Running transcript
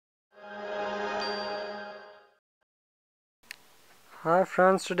Hi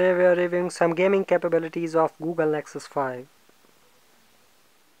friends, today we are reviewing some gaming capabilities of Google Nexus 5.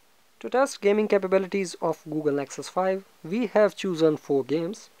 To test gaming capabilities of Google Nexus 5, we have chosen 4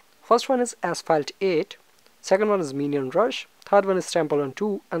 games. First one is Asphalt 8, second one is Minion Rush, third one is Temple Run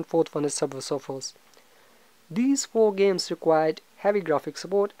 2, and fourth one is Subway Surfers. These 4 games required heavy graphics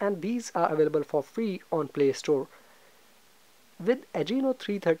support and these are available for free on Play Store. With Adreno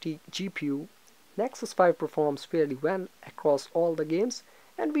 330 GPU, Nexus 5 performs fairly well across all the games,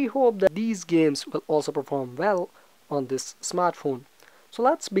 and we hope that these games will also perform well on this smartphone. So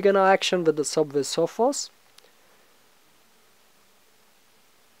let's begin our action with the Subway Surfers.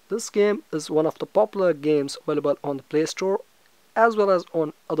 This game is one of the popular games available on the Play Store as well as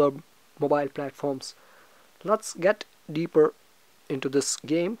on other mobile platforms. Let's get deeper into this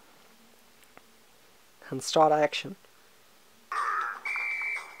game and start our action.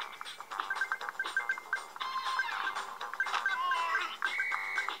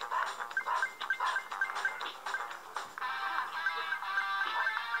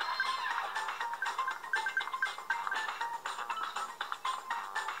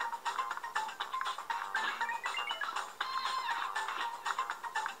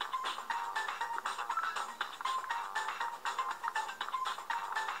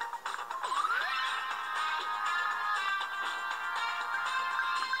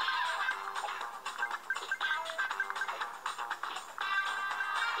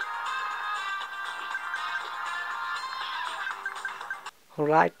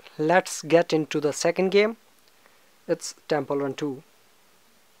 Alright, let's get into the second game. It's Temple Run 2.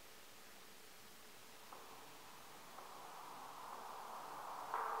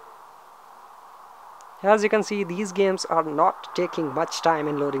 As you can see, these games are not taking much time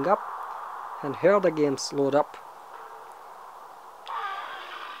in loading up, and here the games load up.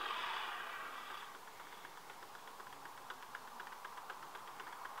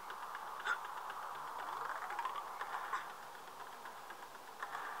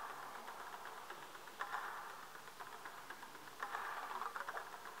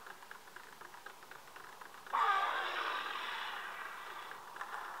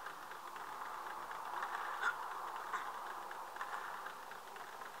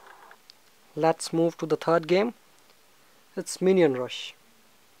 Let's move to the third game. It's Minion Rush.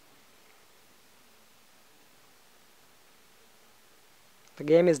 The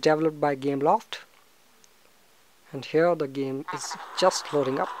game is developed by Gameloft, and here the game is just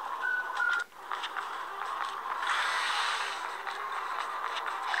loading up.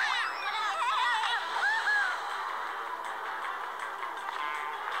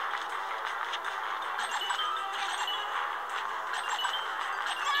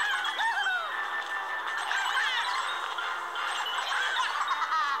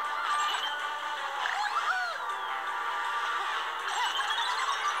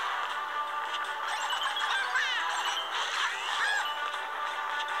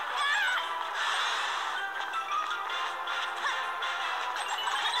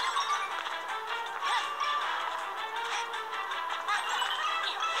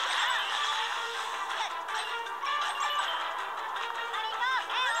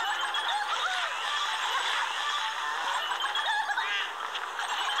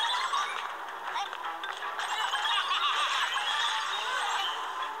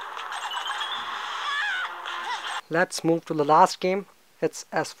 Let's move to the last game. It's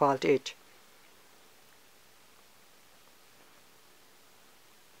Asphalt 8.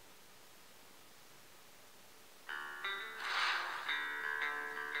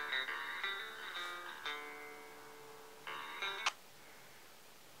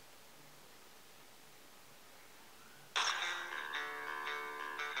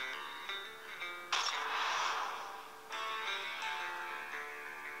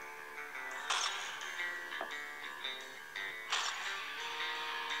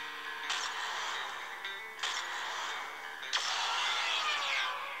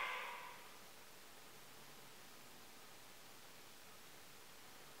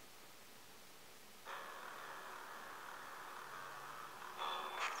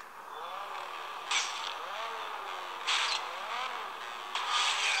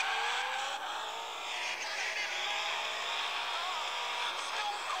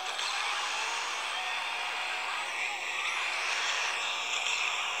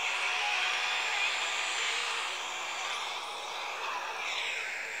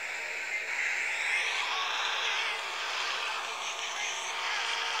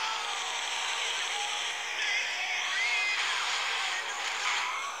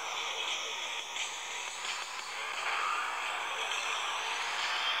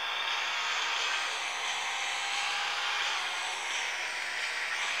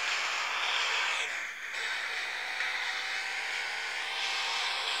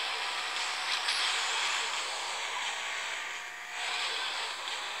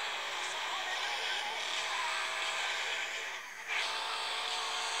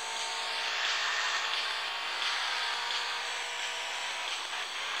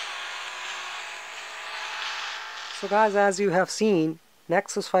 So guys, as you have seen,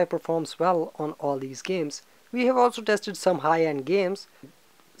 Nexus 5 performs well on all these games. We have also tested some high-end games.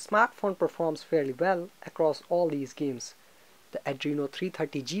 Smartphone performs fairly well across all these games. The Adreno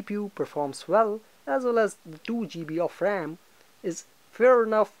 330 GPU performs well as the 2 GB of RAM is fair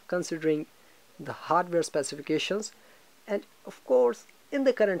enough considering the hardware specifications. And of course, in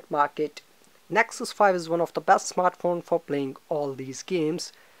the current market, Nexus 5 is one of the best smartphones for playing all these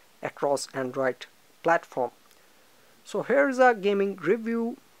games across Android platform. So here is a gaming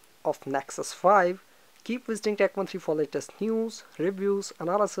review of Nexus 5. Keep visiting Tech13 for latest news, reviews,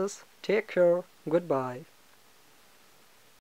 analysis. Take care. Goodbye.